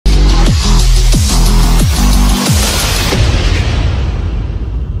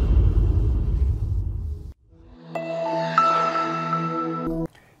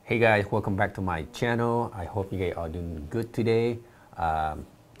Hey guys, welcome back to my channel. I hope you guys are doing good today.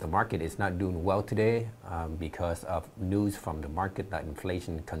 The market is not doing well today because of news from the market that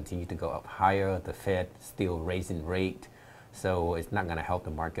inflation continues to go up higher. The Fed still raising rate, so it's not going to help the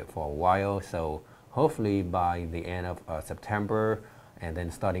market for a while. So hopefully by the end of September and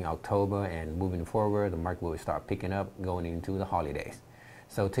then starting October and moving forward, the market will start picking up going into the holidays.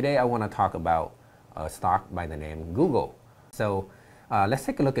 So today I want to talk about a stock by the name Google. So let's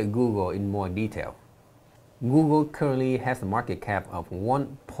take a look at Google in more detail. Google currently has a market cap of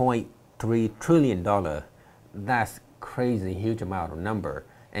 $1.3 trillion. That's crazy huge amount of number.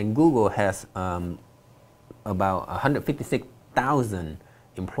 And Google has about 156,000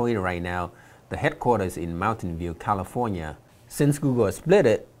 employees right now. The headquarters in Mountain View, California. Since Google split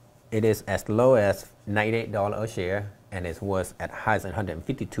it, it is as low as $98 a share and it's worth at high as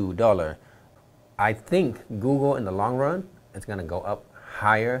 $152. I think Google in the long run is going to go up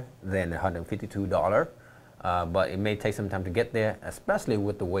higher than $152. But it may take some time to get there, especially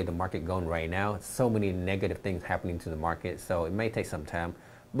with the way the market going right now. So many negative things happening to the market, so it may take some time.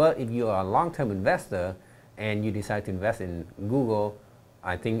 But if you are a long-term investor and you decide to invest in Google,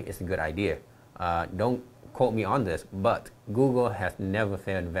 I think it's a good idea. Don't quote me on this, but Google has never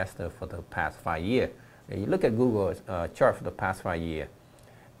failed investor for the past 5 years. If you look at Google's chart for the past 5 years,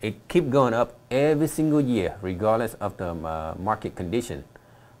 it keeps going up every single year, regardless of the market condition.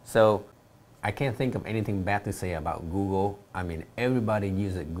 So I can't think of anything bad to say about Google. I mean, everybody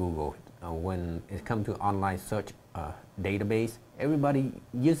uses Google. When it comes to online search database, everybody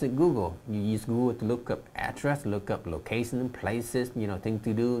uses Google. You use Google to look up address, look up location, places, things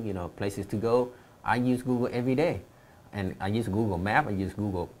to do, places to go. I use Google every day. And I use Google Map, I use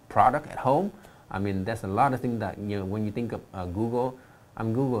Google product at home. I mean, there's a lot of things that, when you think of Google,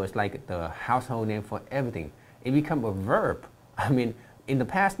 Google is like the household name for everything. It becomes a verb. I mean, in the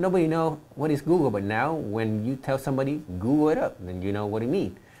past, nobody know what is Google, but now when you tell somebody, Google it up, then you know what it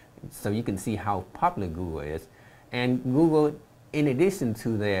means. So you can see how popular Google is. And Google, in addition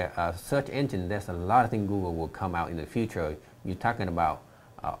to their search engine, there's a lot of things Google will come out in the future. You're talking about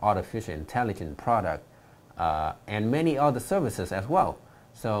artificial intelligence product and many other services as well.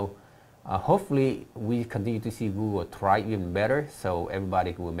 So hopefully we continue to see Google thrive even better, so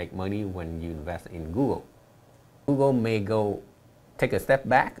everybody will make money when you invest in Google. Google may take a step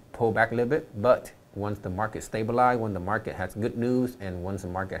back, pull back a little bit, but once the market stabilizes, when the market has good news, and once the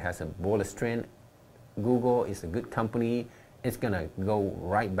market has a bullish trend, Google is a good company. It's gonna go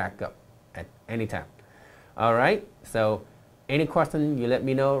right back up at any time. All right, so any question, you let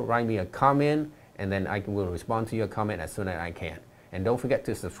me know, write me a comment, and then I will respond to your comment as soon as I can. And don't forget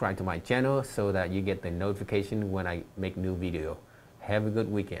to subscribe to my channel so that you get the notification when I make new video. Have a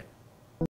good weekend.